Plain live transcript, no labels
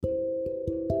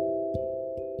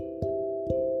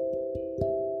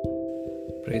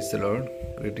Praise the Lord.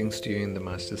 Greetings to you in the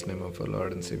Master's name of our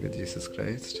Lord and Savior Jesus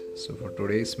Christ. So for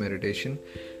today's meditation,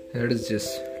 let us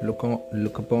just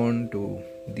look upon to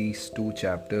these two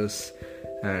chapters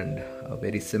and a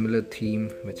very similar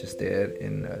theme which is there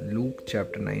in Luke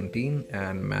chapter 19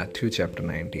 and Matthew chapter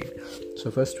 19. So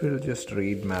first we'll just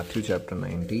read Matthew chapter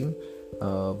 19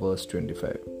 verse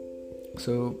 25.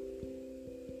 So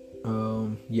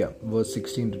verse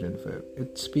 16 to 25.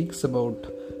 It speaks about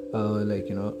a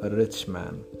rich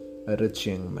man, a rich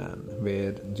young man,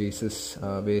 where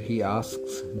he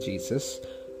asks Jesus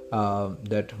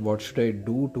that what should I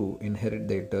do to inherit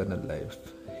the eternal life.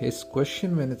 His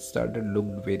question when it started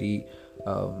looked very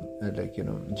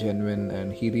genuine,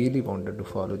 and he really wanted to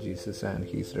follow Jesus, and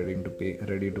he's ready to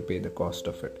pay the cost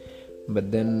of it.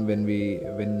 But then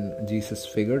when Jesus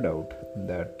figured out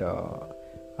that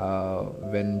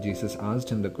when Jesus asked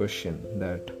him the question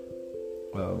that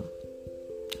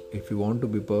if you want to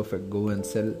be perfect, go and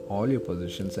sell all your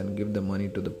possessions and give the money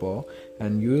to the poor,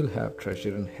 and you will have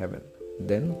treasure in heaven.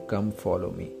 Then come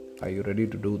follow me. Are you ready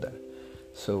to do that?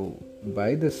 So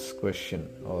by this question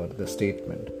or the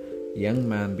statement, young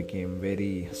man became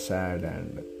very sad,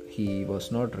 and he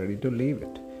was not ready to leave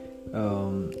it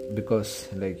because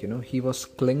he was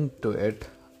clinging to it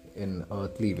in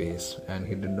earthly ways, and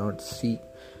he did not see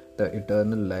the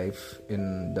eternal life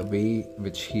in the way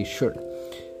which he should.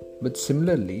 But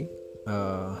similarly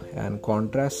and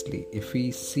contrastly, if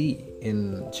we see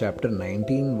in chapter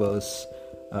 19 verse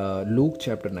Luke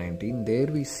chapter 19, there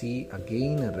we see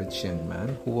again a rich young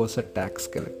man who was a tax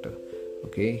collector.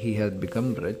 Okay, he had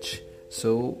become rich.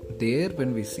 So there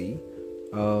when we see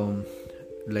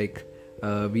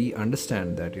we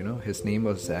understand that his name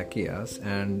was Zacchaeus,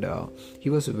 and he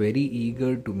was very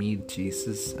eager to meet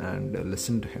Jesus and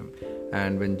listen to him.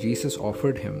 And when Jesus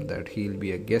offered him that he'll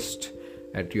be a guest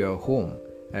at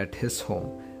his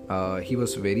home, he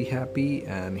was very happy,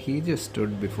 and he just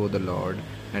stood before the Lord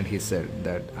and he said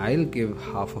that I'll give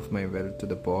half of my wealth to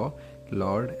the poor,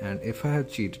 Lord, and if I have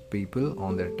cheated people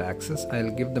on their taxes,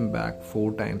 I'll give them back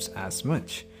 4 times as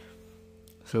much.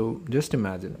 So just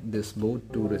imagine this, both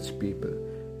two rich people,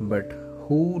 but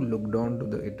who looked on to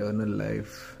the eternal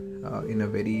life in a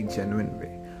very genuine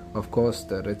way. Of course,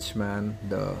 the rich man,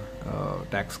 the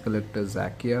tax collector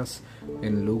Zacchaeus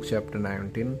in Luke chapter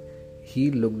 19,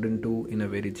 he looked into in a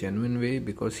very genuine way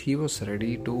because he was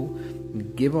ready to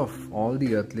give off all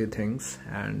the earthly things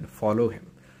and follow him.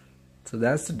 So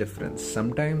that's the difference.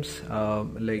 Sometimes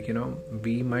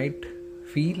we might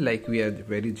feel like we are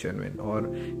very genuine, or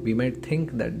we might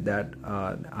think that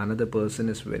another person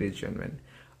is very genuine,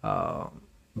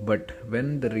 but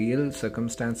when the real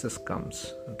circumstances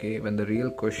comes, when the real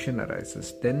question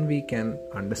arises, then we can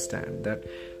understand that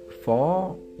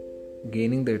for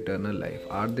gaining the eternal life,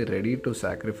 are they ready to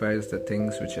sacrifice the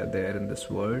things which are there in this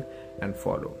world and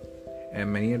follow?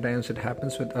 And many a times it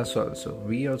happens with us also.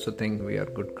 We also think we are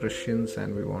good Christians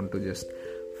and we want to just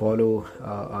follow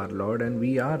our Lord, and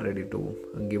we are ready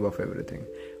to give up everything.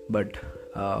 But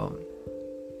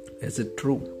is it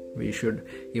true? We should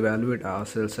evaluate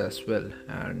ourselves as well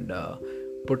and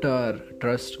put our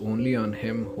trust only on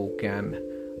Him who can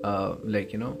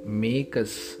make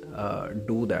us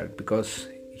do that, because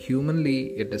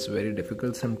humanly it is very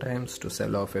difficult sometimes to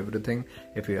sell off everything.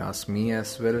 If you ask me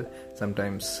as well,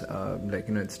 sometimes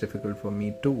it's difficult for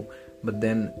me too. But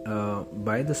then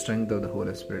by the strength of the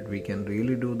Holy Spirit, we can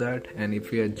really do that. And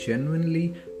if we are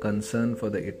genuinely concerned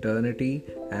for the eternity,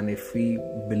 and if we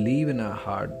believe in our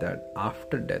heart that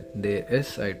after death there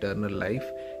is eternal life,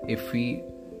 if we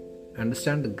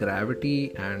understand the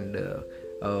gravity and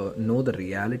know the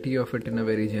reality of it in a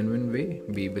very genuine way,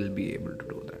 we will be able to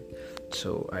do that.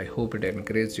 So I hope it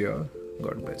encourages you all.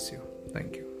 God bless you.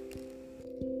 Thank you.